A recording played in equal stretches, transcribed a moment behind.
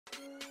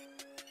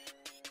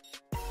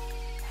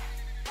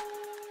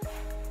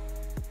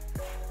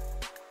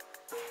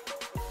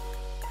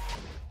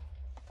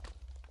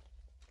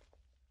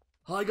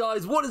Hi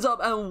guys, what is up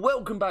and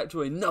welcome back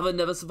to another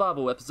Never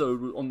Survival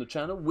episode on the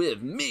channel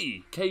with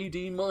me,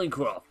 KD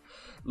Minecraft,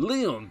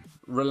 Liam,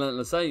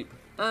 Relentless Ape,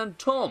 and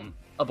Tom,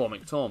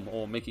 Abomic Tom,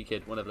 or Mickey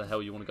Kid, whatever the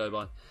hell you want to go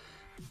by.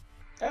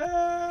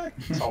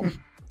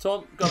 Tom.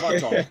 Tom, go by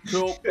Tom.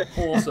 Cool,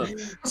 awesome.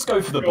 Let's go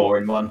for the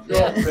boring one.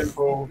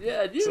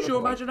 Yeah, use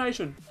your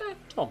imagination.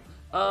 Tom.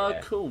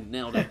 Cool,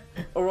 nailed it.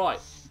 Alright,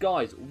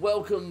 guys,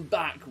 welcome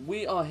back.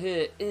 We are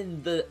here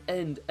in the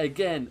end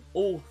again,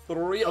 all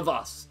three of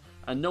us.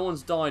 And no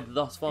one's died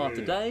thus far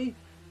today.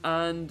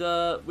 And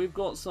we've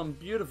got some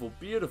beautiful,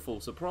 beautiful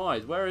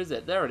surprise. Where is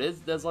it? There it is.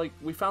 There's like,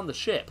 we found the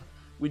ship.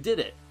 We did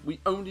it. We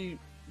only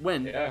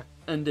went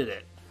and did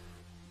it.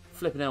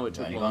 Flipping out, it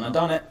took long. We only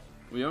done it.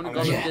 We only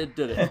gone and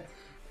did it.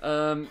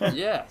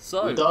 Yeah,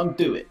 so. We done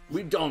do it.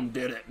 We done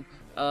did it.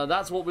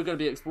 That's what we're going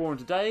to be exploring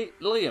today.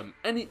 Liam,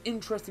 any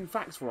interesting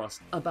facts for us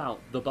about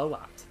the Boat?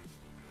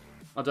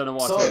 I don't know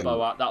why I said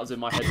Boat. That was in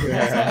my head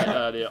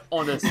earlier.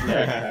 Honestly.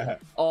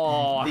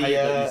 Oh, I hate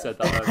that you said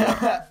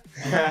that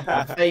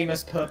earlier. The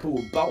famous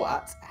purple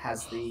Boat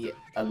has the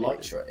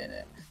elytra in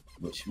it,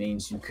 which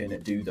means you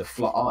can do the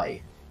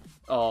fly.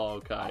 Oh,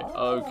 okay.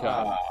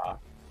 Okay.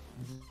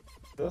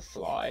 The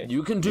fly.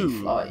 You can do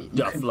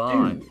the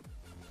fly.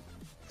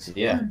 So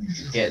yeah,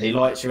 get the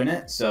elytra in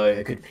it. So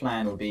a good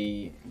plan would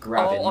be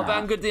grabbing I've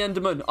angered the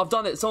Enderman. I've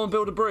done it. Someone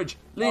build a bridge.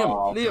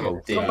 Liam,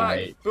 Liam, come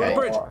back. Build a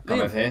bridge.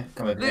 Come over here.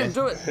 Come over here. Liam,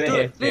 do it. Do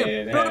it.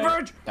 Liam, build a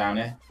bridge. Down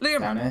here. Liam.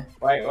 Down here.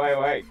 Wait.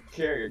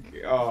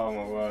 Oh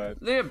my word.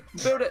 Liam,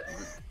 build it.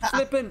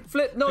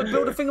 Flip. No,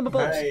 build a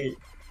thingamabob. Hey.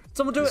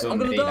 Someone do it. I'm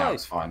gonna die.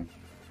 It's fine.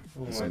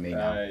 Oh my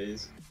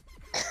days.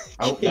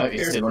 Oh no,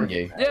 it's still on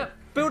you. Yeah,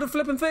 build a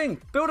flipping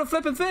thing. Build a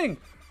flipping thing.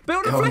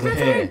 Build a Go flipping under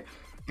thing. here.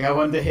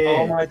 Go under here.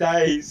 Oh my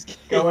days.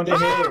 Go under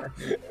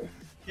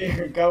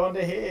here. Go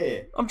under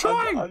here. I'm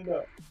trying.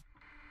 Under.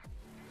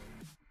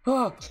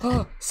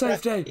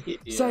 Safety.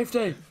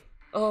 Safety.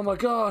 Oh my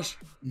gosh.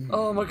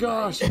 Oh my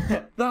gosh.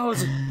 That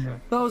was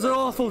an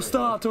awful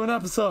start to an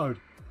episode.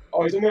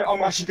 Oh,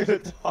 I'm actually gonna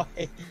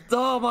die.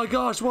 Oh my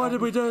gosh, why did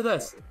we do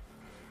this?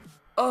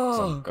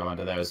 Oh, Go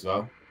under there as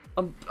well.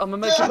 I'm gonna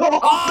make sure.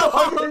 I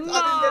Oh didn't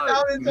get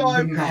down in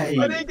time. Mate.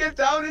 I didn't get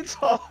down in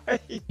time.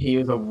 He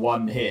was a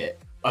one hit.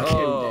 I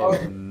killed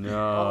him. no.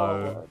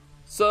 Oh.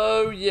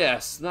 So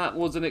yes, that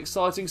was an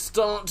exciting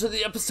start to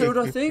the episode,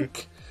 I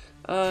think.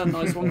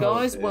 Nice one,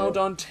 guys. Well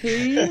done,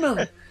 team.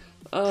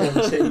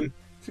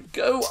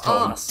 Go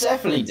Tom us.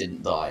 definitely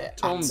didn't die.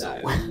 Tom.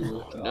 What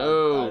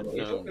are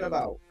you talking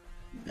about?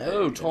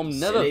 No, Tom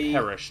never silly.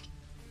 perished.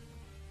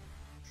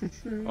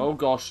 Oh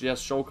gosh,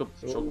 yes, shulker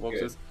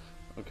boxes.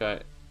 Okay.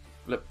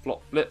 Flip,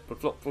 flop, flip.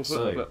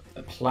 So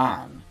the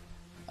plan,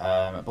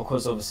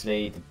 because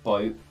obviously the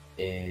boat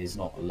is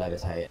not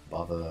levitated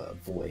above a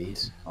void,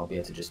 I'll be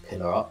able to just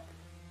pillar up,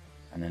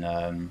 and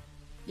then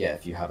yeah,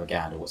 if you have a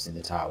gander what's in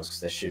the towers, because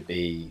there should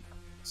be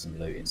some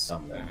loot in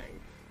somewhere.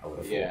 I would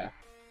have thought. Yeah.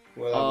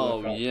 Well,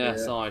 Oh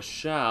yes, I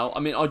shall. I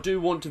mean, I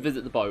do want to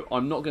visit the boat.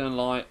 I'm not going to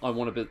lie. I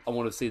want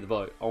to see the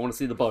boat. I want to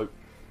see the boat.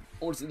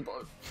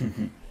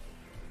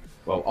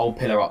 Well, I'll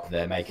pillar up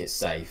there, make it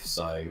safe,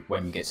 so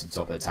when you get to the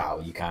top of the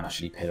tower, you can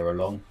actually pillar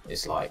along.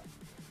 It's like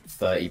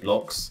 30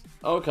 blocks.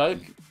 Okay.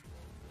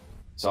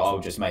 So I'll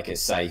just make it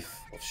safe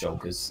of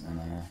shulkers, and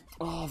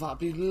Oh, that'd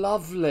be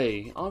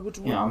lovely. I would.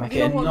 I'll make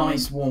it a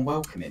nice, warm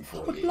welcoming for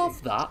you. I would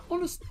love that.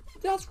 Honestly,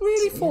 that's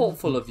really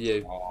thoughtful of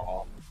you.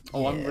 Oh,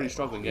 I'm really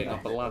struggling getting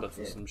up a ladder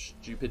for some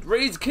stupid.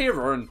 Reese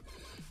Kieran.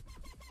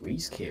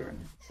 Reese Kieran.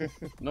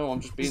 No,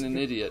 I'm just being an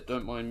idiot.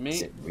 Don't mind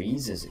Is me. it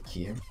Reese? Is it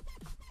Kieran?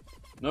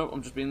 No,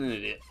 I'm just being an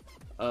idiot.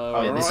 Oh,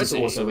 yeah, this is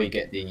Righty. also where we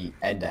get the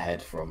ender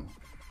head from.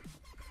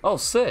 Oh,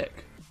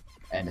 sick.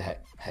 Ender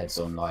heads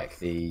on like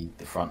the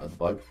front of the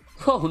boat.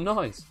 Oh,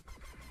 nice.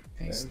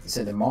 Is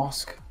it the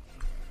mask?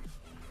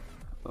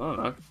 I don't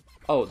know.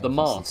 Oh, the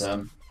mask.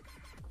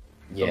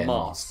 Yeah, the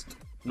mask,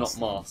 not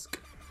mask.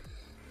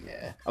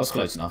 Yeah, I was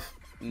close enough.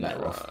 No, Let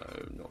her off.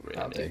 not really.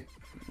 That'll do.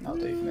 That'll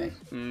do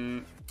for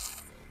me.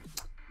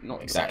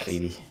 Not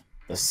Exactly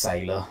the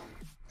sailor.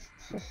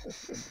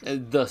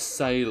 The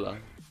sailor.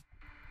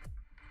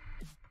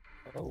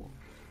 Oh.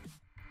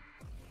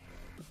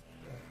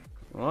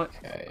 Right.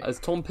 Okay. As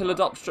Tom pillared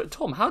up straight.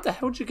 Tom, how the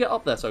hell did you get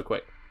up there so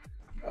quick?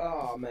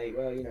 Oh, mate.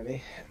 Well, you know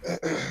me.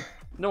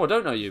 No, I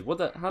don't know you.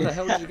 How the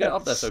hell did you get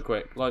up there so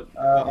quick? Like,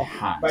 My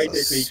hands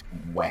basically,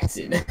 are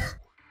sweating.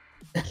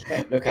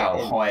 Look how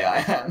high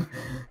I am.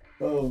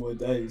 Oh my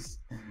days.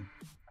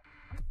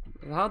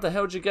 how the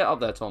hell did you get up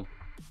there, Tom?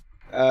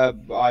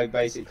 I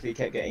basically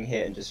kept getting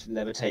hit and just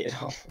levitated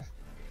off.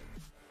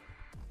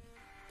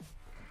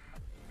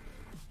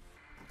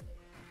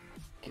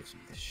 Gives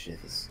me the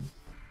shivers.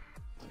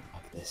 Don't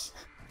like this.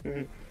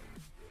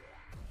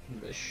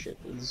 The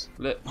shivers.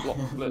 Flip, flop,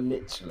 flip.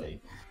 Literally.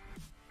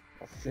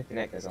 Oh, flipping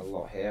heck, there's a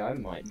lot here. I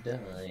might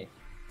die.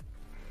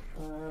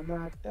 I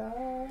might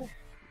die.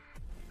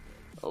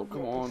 Oh,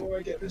 come on. Before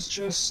I get this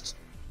chest.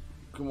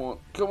 Come on,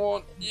 come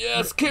on.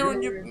 Yes,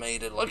 Kieran, you've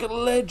made it like a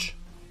ledge.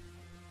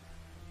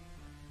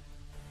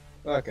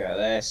 Look at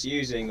this,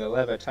 using the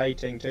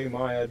levitating to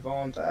my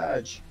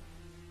advantage.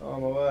 Oh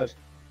my word.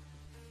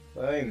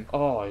 Boom.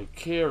 Oh,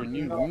 Kieran,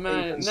 you Nothing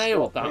can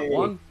nailed stop that me.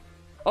 one.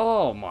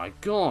 Oh my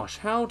gosh,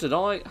 how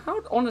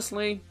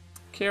honestly,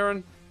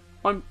 Kieran,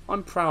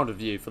 I'm proud of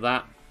you for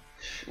that.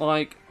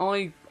 Like,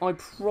 I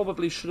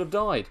probably should have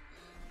died.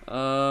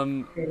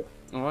 Alright,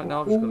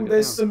 now I've just got to get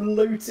there's down. some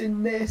loot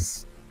in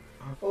this.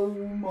 Oh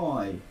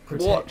my.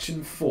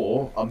 Protection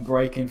 4,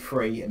 Unbreaking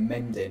 3, and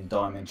Mending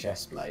Diamond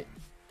Chestplate.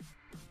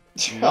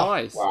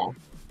 Nice. Wow.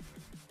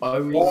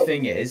 Only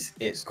thing is,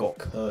 it's got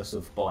Curse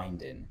of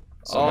Binding.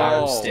 So that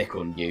will stick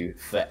on you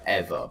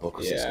forever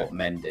because it's got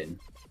Mending.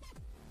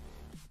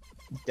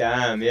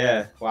 Damn,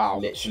 yeah. Wow.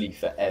 Literally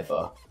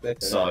forever.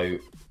 Flipping So,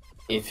 it.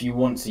 if you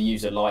want to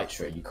use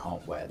Elytra, you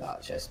can't wear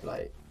that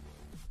chestplate.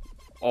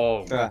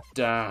 Oh,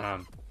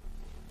 damn.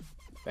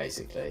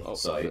 Basically. Oh,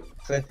 so,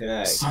 Flipping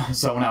egg.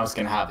 someone else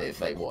can have it if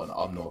they want.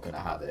 I'm not going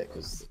to have it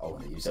because I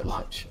want to use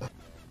Elytra.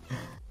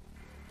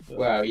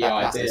 Well,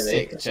 yeah, that's a ideally.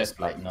 sick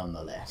chestplate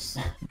nonetheless.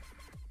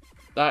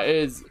 That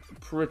is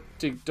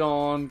pretty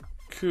darn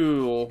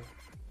cool.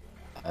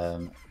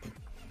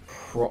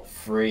 Prop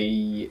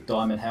 3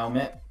 diamond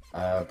helmet,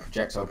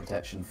 projectile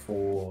protection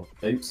 4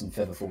 boots, and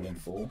feather falling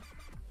 4.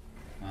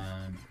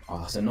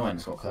 Oh, it's annoying.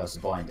 It's got Curse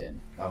of Binding.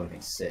 That would have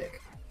been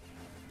sick.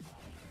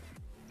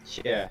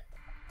 Yeah.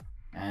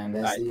 And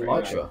there's That is the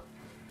pretty Elytra.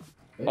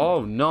 Boom.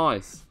 Oh,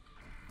 nice.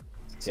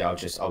 See, I'll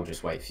just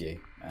wait for you,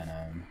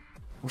 and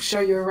we'll show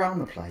you around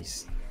the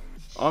place.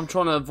 I'm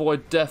trying to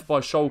avoid death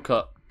by shoal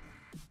cut.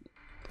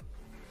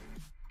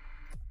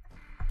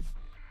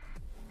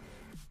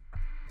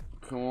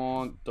 Come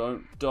on,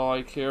 don't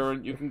die,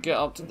 Kieran. You can get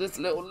up to this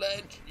little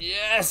ledge.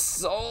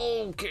 Yes!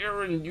 Oh,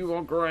 Kieran, you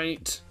are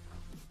great.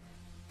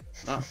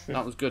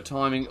 That was good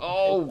timing.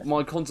 Oh,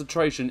 my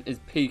concentration is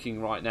peaking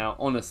right now,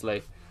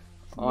 honestly.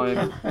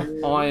 I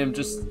am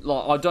just,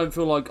 like, I don't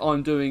feel like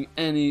I'm doing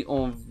any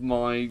of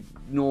my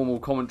normal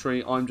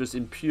commentary. I'm just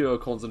in pure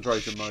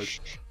concentration mode.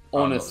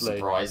 Honestly. I'm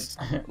not surprised.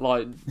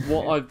 Like,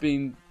 how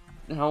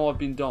I've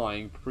been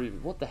dying previously.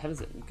 What the hell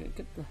is it? Get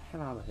the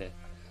hell out of here.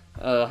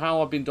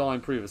 How I've been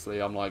dying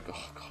previously, I'm like,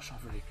 oh gosh,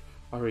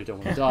 I really don't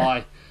want to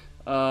die.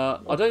 I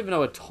don't even know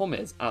where Tom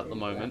is at the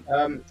moment.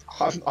 I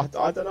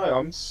don't know.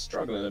 I'm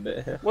struggling a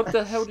bit here. What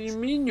the hell do you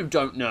mean you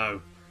don't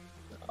know?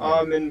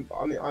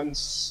 I'm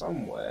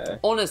somewhere.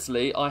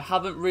 Honestly, I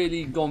haven't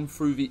really gone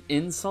through the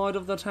inside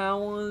of the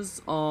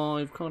towers.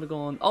 I've kind of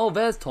gone. Oh,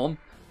 there's Tom.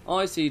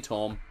 I see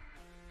Tom.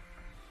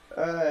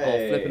 Hey.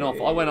 Oh, flipping off!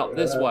 I went up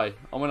this way.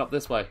 I went up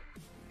this way.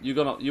 You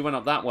went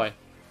up that way.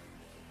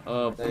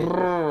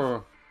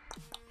 Brrr.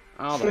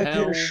 How the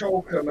hell? Flipping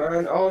shulker,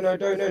 man. Oh no,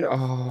 don't no.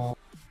 Oh,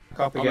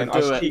 up again. I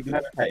just keep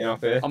levitating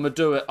up here. I'm gonna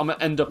do it. I'm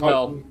gonna end up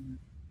pearl.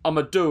 I'm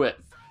gonna do it.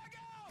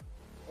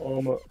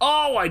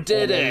 Oh, I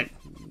did it!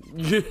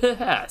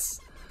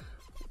 Yes!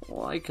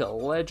 Like a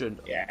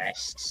legend.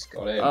 Yes,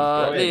 got him.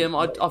 Liam,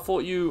 I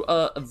thought you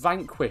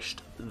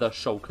vanquished the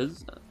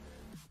shulkers.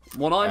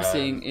 What I'm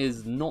seeing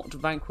is not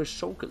vanquished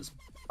shulkers.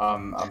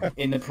 I'm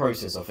in the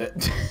process of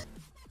it.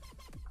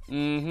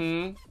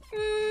 Mm-hmm.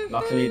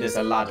 Luckily, there's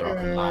a ladder I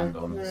can land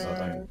on, so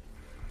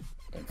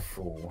I don't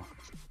fall.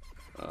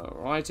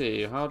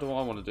 Alrighty, how do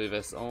I want to do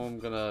this? Oh, I'm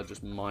gonna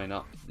just mine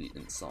up the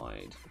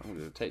inside. I'm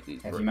gonna take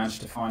these. Have you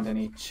managed to find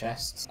any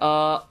chests?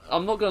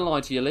 I'm not gonna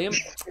lie to you, Liam.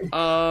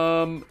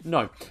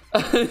 No.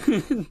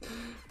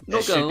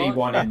 There should be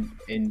one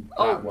in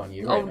that one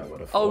you would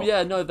have thought. Oh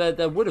yeah, no,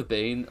 there would have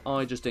been.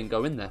 I just didn't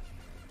go in there.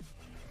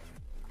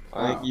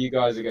 I think you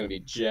guys are going to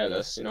be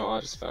jealous. You know what I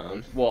just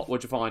found? What?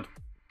 What'd you find?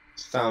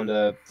 Just found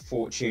a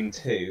Fortune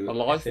 2,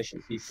 Alive?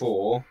 Efficiency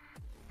 4,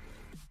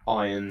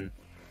 Iron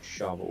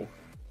Shovel.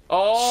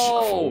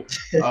 Oh!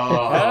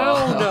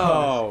 Hell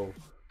no!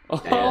 Yeah,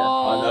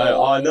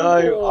 I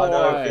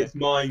know. It's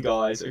mine,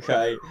 guys.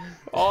 Okay.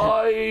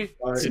 I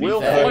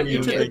will fight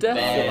you to the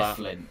death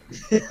for that.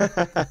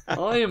 that.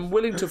 I am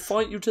willing to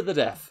fight you to the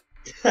death.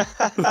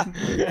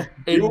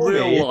 In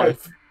real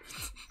life.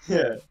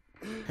 Yeah.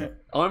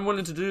 I'm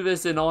willing to do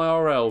this in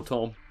IRL,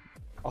 Tom.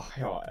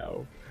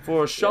 IRL.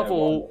 For a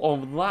shovel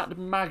of that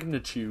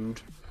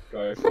magnitude.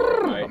 Go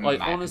for it, mate.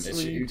 I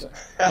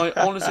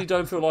honestly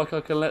don't feel like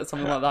I can let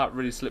something like that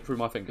really slip through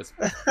my fingers.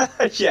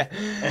 Yeah.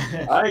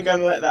 I ain't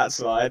gonna let that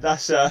slide.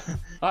 That's That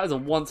is a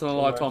once in a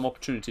lifetime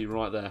opportunity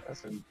right there.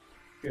 That's some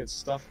good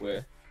stuff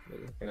we're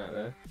looking at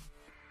there.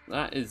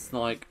 That is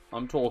like,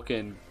 I'm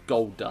talking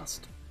gold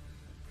dust.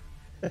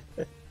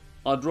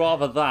 I'd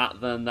rather that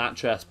than that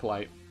chest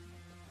plate.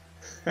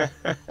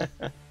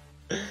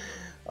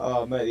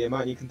 Oh mate, the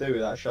amount you can do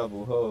with that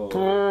shovel.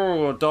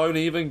 Oh, don't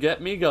even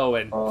get me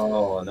going.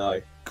 Oh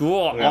no.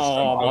 God,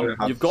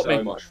 you've got me.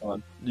 So much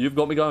fun. You've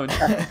got me going.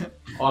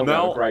 I'm gonna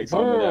have a great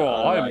time with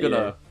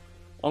it.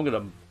 I'm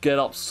gonna get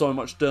up so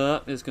much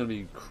dirt. It's gonna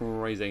be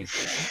crazy.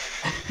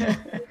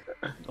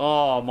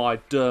 Oh, my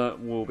dirt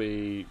will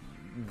be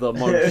the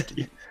most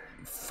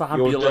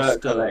fabulous Your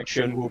dirt dirt.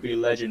 collection will be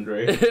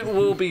legendary. It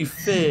will be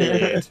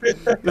feared.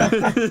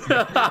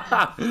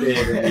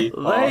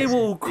 They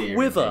will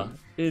quiver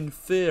in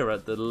fear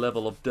at the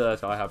level of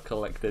dirt I have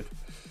collected.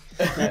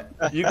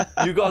 You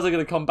guys are going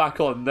to come back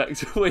on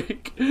next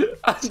week.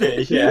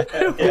 And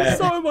Yeah.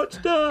 so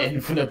much dirt.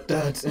 Infinite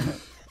dirt.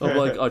 I'm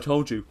like, I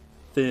told you,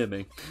 fear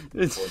me.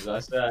 What did I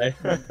say?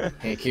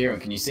 Hey, Kieran,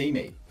 can you see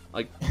me?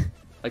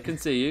 I can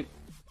see you.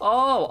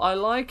 Oh, I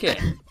like it.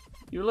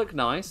 You look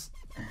nice.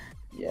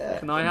 Yeah.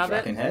 Can I have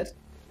it? Dragon head.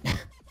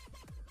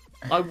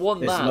 I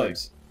want There's that.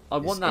 loads. I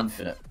want It's that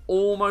infinite.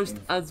 almost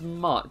as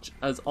much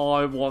as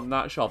I want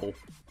that shovel.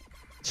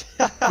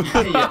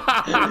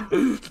 Yeah.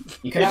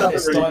 You can have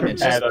this diamond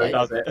chest plate.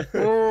 does it?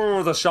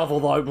 Oh, the shovel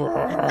though. You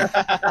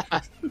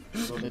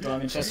want the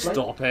diamond chest plate?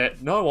 Stop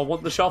it. No, I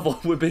want the shovel.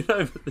 We've been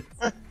over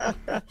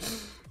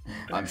this.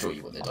 I'm sure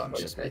you want the diamond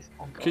chest plate.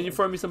 Can you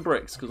throw me some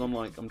bricks? Because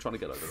I'm trying to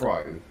get over there.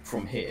 Throw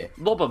from here.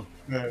 Lob them.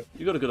 No.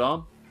 You got a good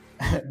arm.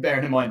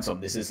 Bearing in mind, Tom,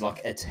 this is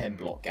like a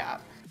 10-block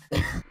gap.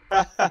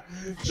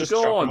 Just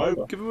Go chuck on. 'em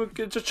over. Give him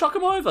just chuck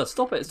them over.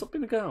 Stop it. Stop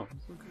being a girl.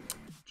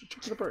 Just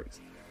chuck the bricks.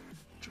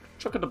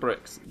 Chuck the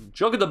bricks.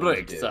 Chuck the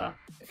bricks.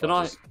 If Can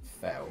I? just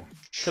fell?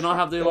 Can I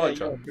have the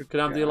elytra? Can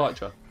I have the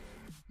elytra?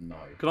 No.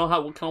 Can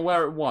I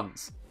wear it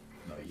once?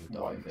 No, you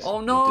die with it.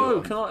 Oh no!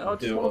 We'll Can I? I we'll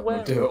just do want to it, wear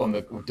we'll do it on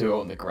the we'll do it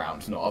on the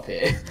ground, not up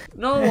here.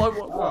 No,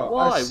 Oh,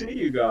 why? I see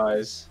you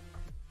guys.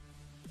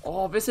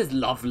 Oh, this is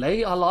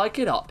lovely. I like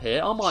it up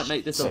here. I might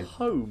make this a So-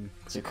 home.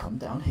 So come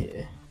down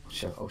here.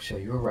 I'll show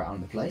you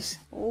around the place.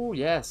 Oh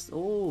yes.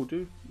 Oh,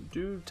 do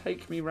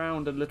take me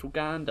round a little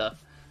gander.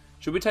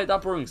 Should we take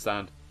that brewing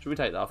stand? Should we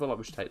take that? I feel like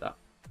we should take that.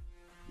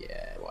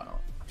 Yeah, why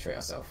not? Treat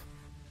yourself.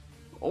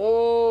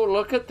 Oh,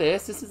 look at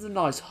this. This is a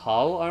nice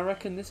hull. I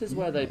reckon this is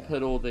where they Yeah.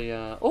 put all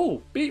the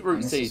oh, beetroot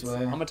And this is seeds. where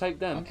I'm gonna take I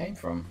them. came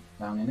from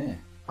down in here.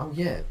 Oh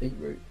yeah,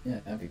 beetroot. Yeah,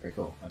 that'd be pretty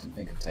cool. I didn't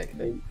think of taking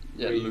it.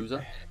 Yeah,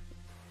 loser.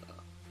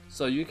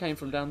 So you came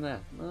from down there.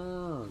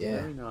 Oh,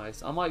 Yeah. very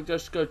nice. I might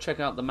just go check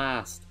out the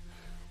mast.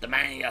 The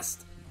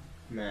mast.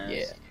 Man.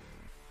 Yeah.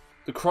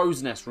 The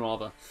crow's nest,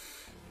 rather.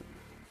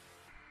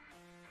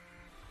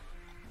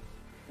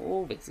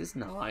 Oh, this is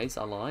nice.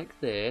 I like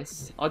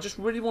this. I just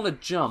really want to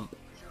jump.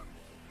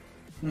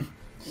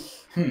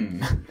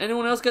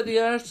 Anyone else get the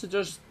urge to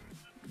just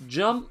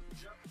jump?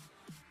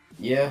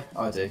 Yeah,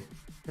 I do.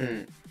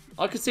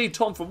 I could see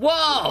Tom from...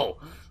 Whoa!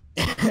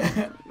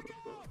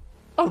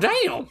 Oh,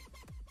 damn!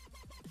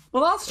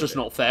 Well, that's just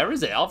not fair,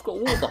 is it? I've got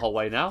water the whole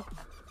way now.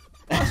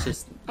 That's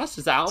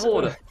just out of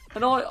order.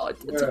 And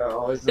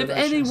if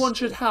anyone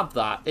should have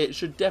that, it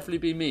should definitely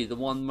be me, the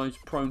one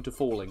most prone to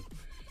falling.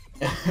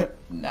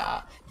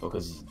 Nah,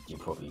 because you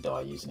probably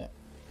die using it.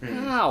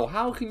 How?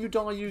 How can you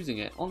die using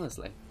it?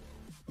 Honestly.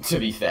 To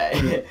be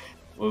fair,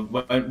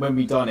 when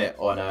we done it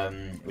on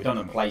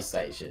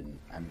PlayStation,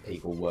 and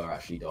people were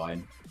actually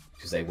dying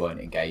because they weren't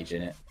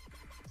engaging it.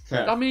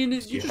 I mean,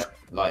 you just...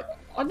 like.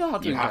 I know how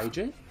to you have- engage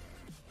it.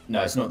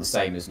 No, it's not the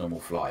same as normal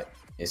flight.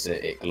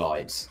 It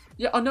glides.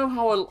 Yeah, I know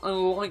how an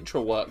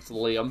elytra works,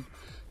 Liam.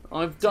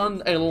 I've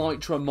done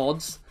elytra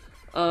mods.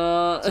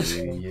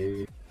 Do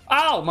you?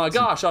 Oh my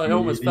gosh, I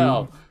almost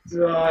fell.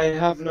 I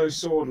have no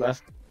sword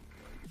left.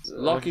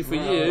 Lucky for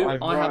you,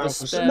 I have a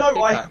spare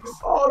pickaxe.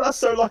 Oh, that's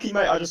so lucky,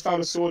 mate. I just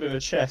found a sword in a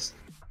chest.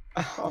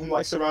 I'm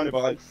like surrounded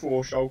by like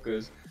 4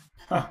 shulkers.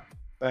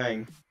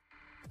 Bang.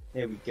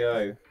 Here we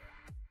go.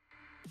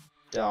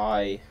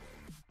 Die.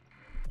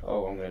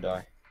 Oh, I'm gonna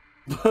die.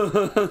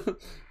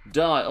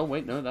 Die. Oh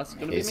wait, no, that's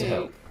gonna Here's be me.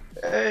 help.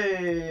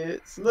 Hey,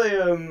 it's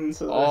Liam.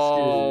 To the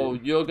Oh,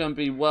 rescue. you're gonna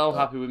be well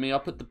happy with me. I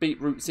put the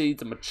beetroot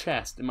seeds in my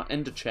chest, in my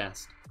ender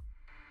chest.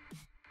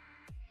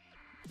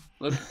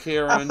 Look,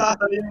 Kieran.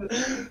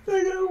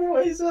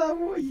 What is that?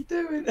 What are you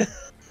doing?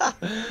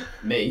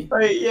 Me?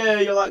 Wait, yeah,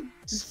 you're like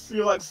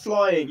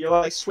flying. You're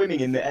like swimming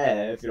in the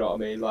air. If you know what I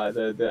mean, like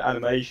the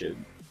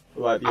animation,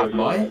 like Am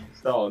I? your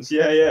stance.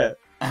 Yeah.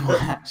 Am I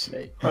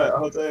actually? Right,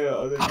 I'll tell you.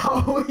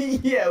 Oh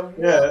yeah. What?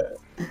 Yeah.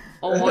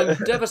 Oh, I'm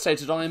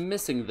devastated. I am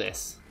missing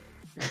this.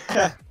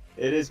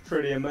 It is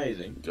pretty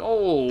amazing.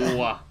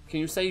 Oh, can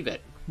you save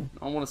it?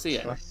 I want to see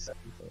it.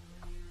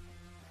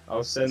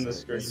 I'll send the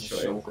There's a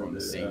screenshot shulker on into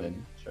the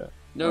ceiling. chat.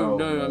 No, Oh,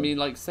 no, no. I mean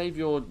like save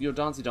your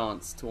dancey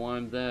dance till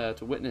I'm there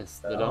to witness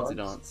the dancey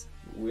dance.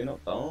 We're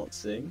not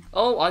dancing.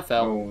 Oh, I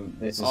fell. Oh,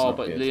 this is Oh, not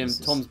but good. Liam, This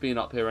is- Tom's been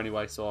up here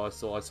anyway, so I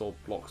saw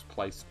blocks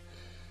placed.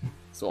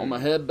 So on my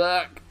head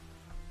back.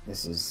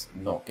 This is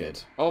not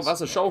good. Oh, This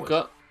that's a is not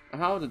good. shulker.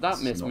 How did that This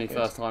is miss not me good.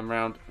 first time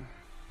round?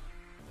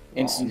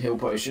 Instant heal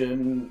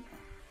potion.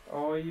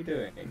 Oh, what are you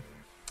doing?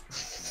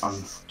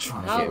 I'm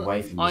trying to How- get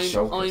away from these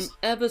I'm shulkers.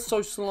 ever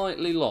so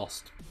slightly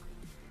lost.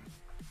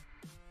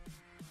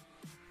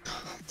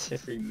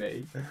 Tipping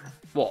me.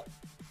 What?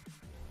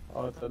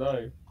 I don't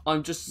know.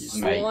 I'm just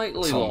Mate,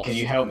 slightly Tom, lost. can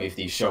you help me with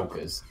these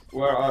shulkers?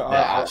 Where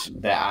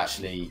They're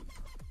actually,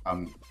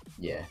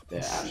 yeah,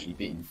 they're actually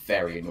being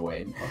very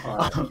annoying.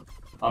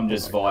 I'm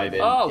just vibing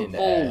Oh, in the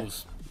air.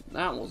 balls.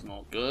 That was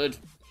not good.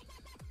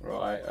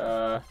 Right.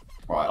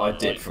 Right, I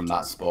did from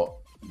that spot.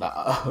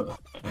 That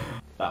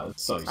That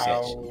was so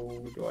How sketchy.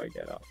 do I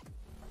get up?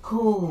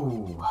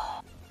 Ooh.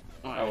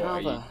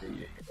 Right,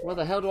 where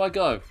the hell do I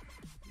go?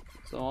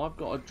 So I've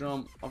got to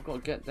jump. I've got to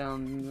get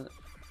down.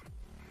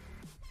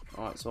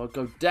 Alright, so I'll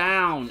go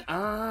down.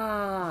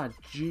 Ah,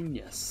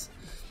 genius.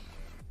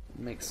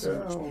 Makes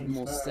so much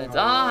more sense.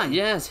 Ah,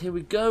 yes, here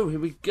we go. Here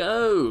we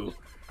go.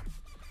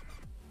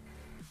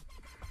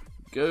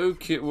 Go,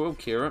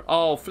 Kieran.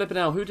 Oh, flipping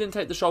out. Who didn't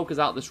take the shulkers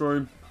out of this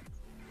room?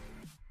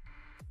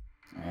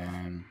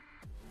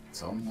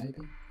 Tom,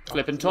 maybe?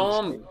 Flipping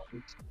Tom.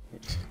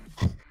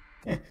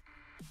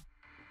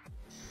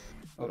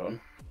 Hold on.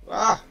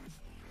 Ah!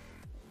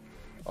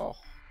 Oh.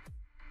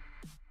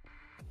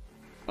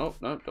 Oh,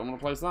 no, don't want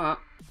to place that.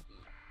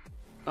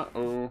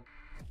 Uh-oh.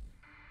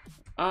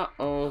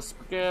 Uh-oh,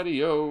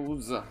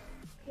 SpaghettiOs.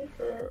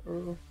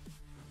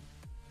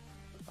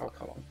 Oh,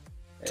 come on.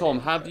 Tom,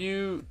 have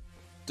you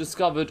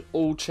discovered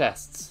all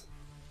chests?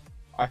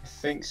 I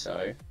think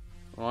so.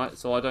 Right,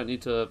 so I don't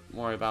need to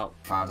worry about...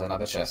 Found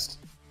another chest.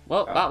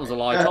 Well, that was a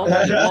lie, Tom.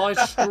 You lied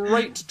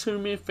straight to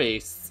me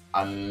face.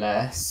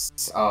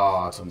 Unless...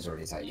 Oh, Tom's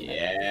already taken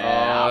it.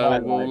 Yeah. I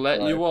will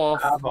let you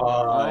off.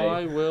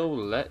 I will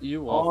let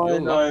you off. I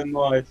know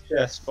my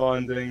chest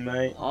finding,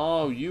 mate.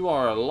 Oh, you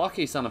are a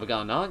lucky son of a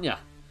gun, aren't you?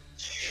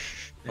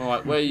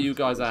 Alright, where are you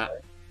guys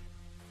at?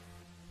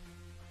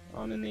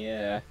 I'm in the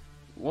air.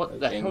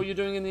 What the hell are you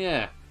doing in the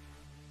air?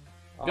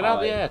 Get out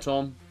of the air,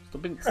 Tom.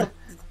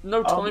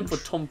 No time for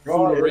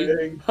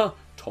tomfoolery.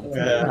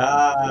 Tomfoolery.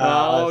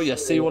 Oh, you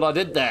see what I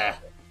did there?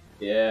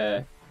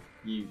 Yeah.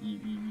 You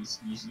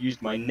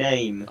used my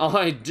name.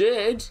 I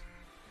did.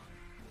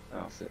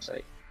 Oh, flip's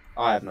sake.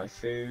 I have no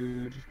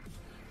food.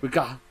 I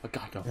got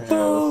no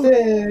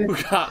food.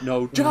 We got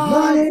no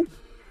job.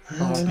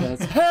 Oh,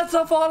 heads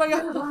are falling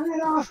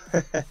out.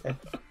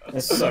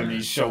 There's so many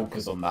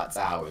shulkers on that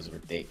tower, it's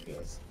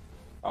ridiculous.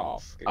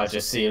 Oh, I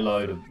just see a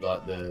load of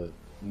like the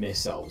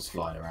missiles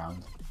flying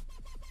around.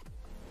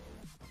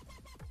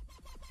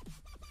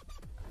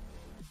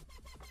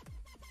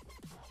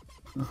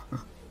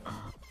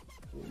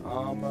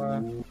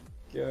 Armor,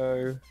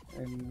 go,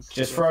 and...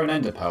 Just throw an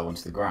ender pearl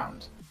into the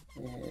ground.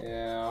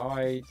 Yeah,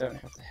 I don't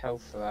have the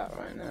health for that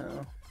right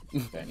now.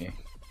 Don't you?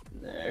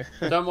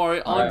 No. Don't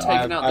worry, I'm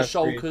taking out the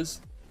shulkers.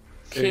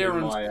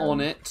 Kieran's on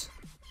it.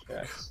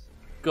 Chest.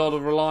 Gotta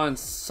rely on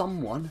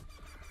someone.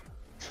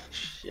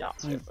 Shut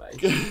your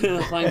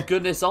face. Thank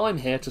goodness I'm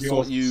here to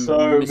sort you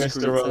so miscreants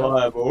Mr. out.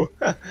 Reliable.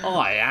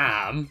 I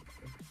am.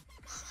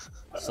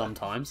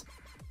 Sometimes.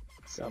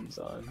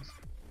 Sometimes.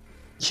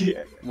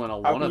 Yeah. When I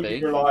wanna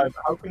be.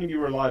 How can you be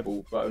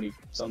reliable, but only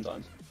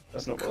sometimes?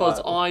 That's not Because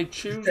reliable. I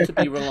choose to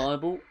be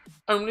reliable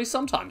only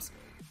sometimes.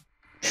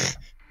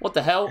 What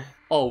the hell?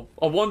 Oh,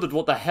 I wondered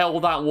what the hell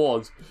that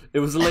was. It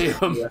was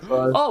Liam. Yeah,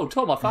 Oh,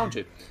 Tom, I found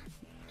you.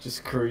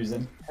 Just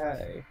cruising.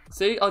 Hey.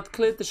 See, I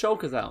cleared the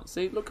shulkers out.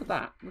 See, look at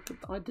that.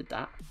 I did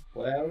that.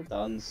 Well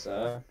done,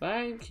 sir.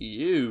 Thank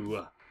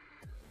you.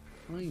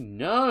 I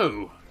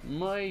know.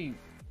 My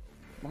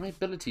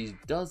abilities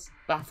does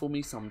baffle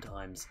me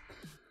sometimes.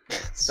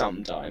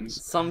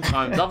 Sometimes.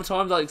 Sometimes. Other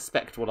times I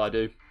expect what I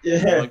do.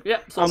 Yeah. Like,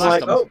 yep, so I'm that like,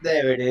 comes. oh,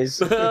 there it is.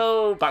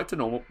 Oh, back to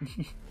normal.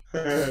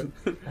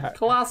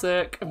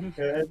 Classic.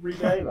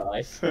 Everyday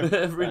life.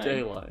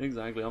 Everyday life,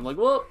 exactly. I'm like,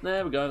 whoop,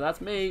 there we go, that's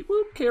me.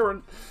 Whoop,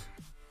 Kieran.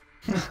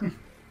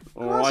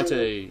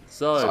 Alrighty,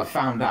 So I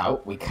found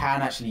out we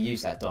can actually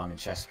use that diamond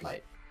chest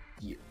plate.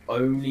 The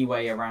only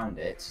way around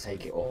it to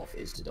take it off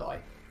is to die.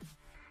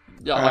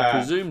 Yeah, I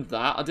presumed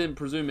that. I didn't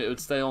presume it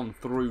would stay on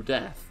through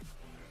death.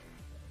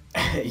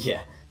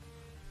 Yeah.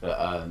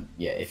 But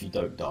yeah, if you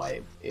don't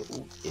die, it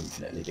will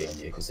infinitely be on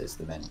you because it's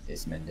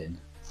mending.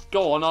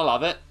 Go on, I'll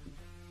have it.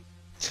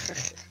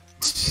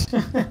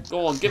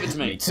 Go on, give it to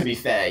me. To be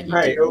fair, you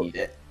Hey, do need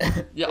it.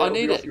 Yeah, I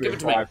need it. Give it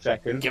to me. 5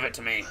 seconds. Give it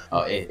to me.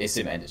 Oh, it's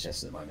in ender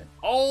chest at the moment.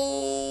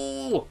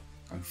 Oh!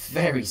 I'm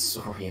very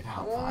sorry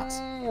about that.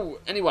 Ooh.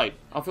 Anyway,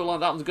 I feel like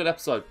that was a good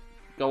episode.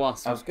 Go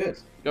us. That was good.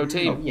 Go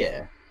team. Oh,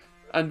 yeah.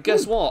 And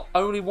guess what?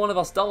 Only one of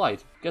us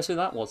died. Guess who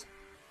that was?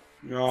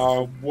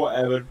 Oh,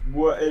 whatever.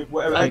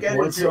 Whatever. And Again,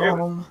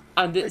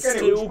 And it again,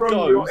 still it was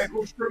goes. It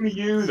was from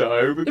you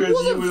though, because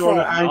wasn't you were the one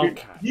that from- angered.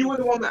 okay. You were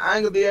the one that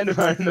angered the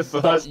Enderman in the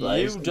first you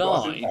place.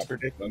 died.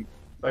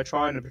 By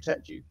trying to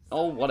protect you.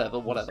 Oh,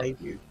 whatever.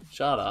 Save you.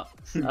 Shut up.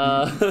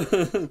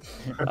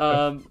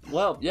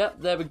 Well, yeah,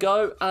 there we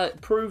go.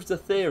 It proves the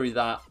theory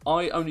that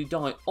I only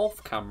die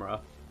off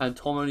camera and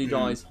Tom only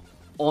dies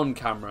on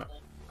camera.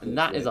 And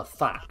that is a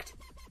fact.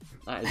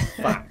 That is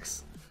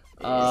facts.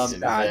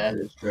 That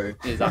is true.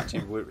 It's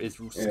actually it's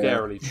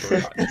scarily true,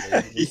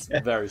 actually. It's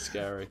very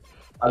scary.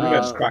 I think I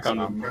just crack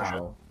under the pressure.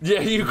 Somehow.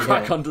 Yeah, you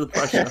crack under the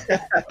pressure.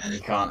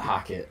 You can't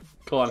hack it.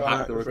 Can't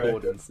hack the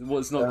recordings. Well,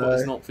 it's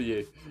not for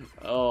you.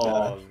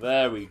 Oh,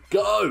 there we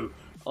go.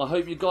 I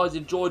hope you guys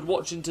enjoyed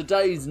watching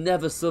today's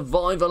Never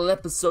Survival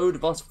episode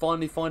of us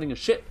finally finding a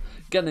ship,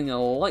 getting an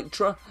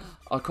elytra.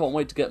 I can't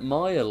wait to get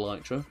my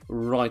elytra.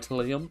 Right,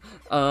 Liam?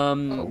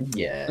 Oh,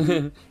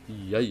 yeah.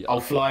 Yeah. I'll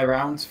fly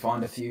around,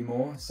 find a few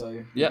more,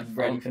 so Yeah, be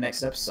ready for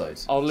next episode.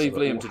 I'll leave So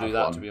Liam we'll to do have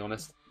that, one. to be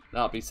honest.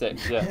 That'd be sick.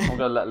 Yeah, I'm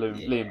gonna let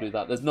Liam do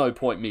that. There's no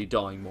point me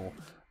dying more.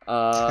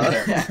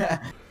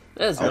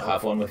 There's I'll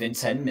have one within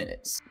 10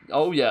 minutes.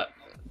 Oh yeah,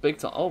 big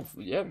time. Oh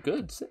yeah,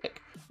 good,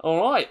 sick.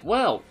 All right,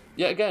 well,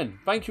 yet again,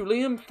 thank you,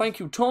 Liam. Thank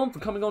you, Tom, for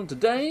coming on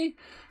today.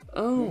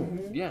 Oh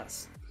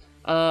yes.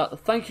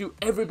 Thank you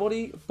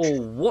everybody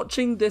for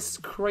watching this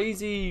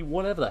crazy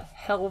whatever the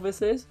hell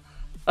this is.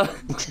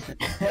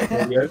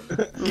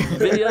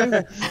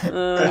 Video.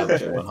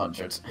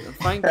 100.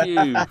 Thank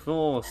you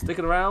for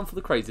sticking around for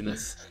the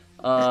craziness.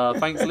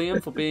 Thanks,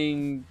 Liam, for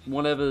being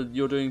whatever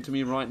you're doing to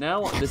me right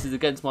now. This is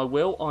against my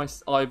will. I'm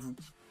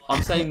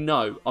saying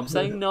no. I'm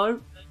saying no.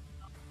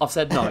 I've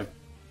said no.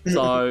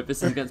 So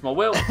this is against my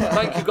will.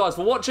 Thank you guys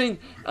for watching.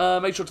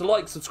 Make sure to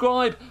like,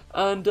 subscribe,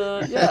 and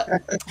yeah.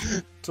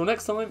 Till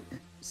next time.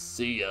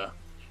 See ya.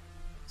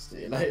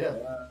 See you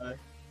later.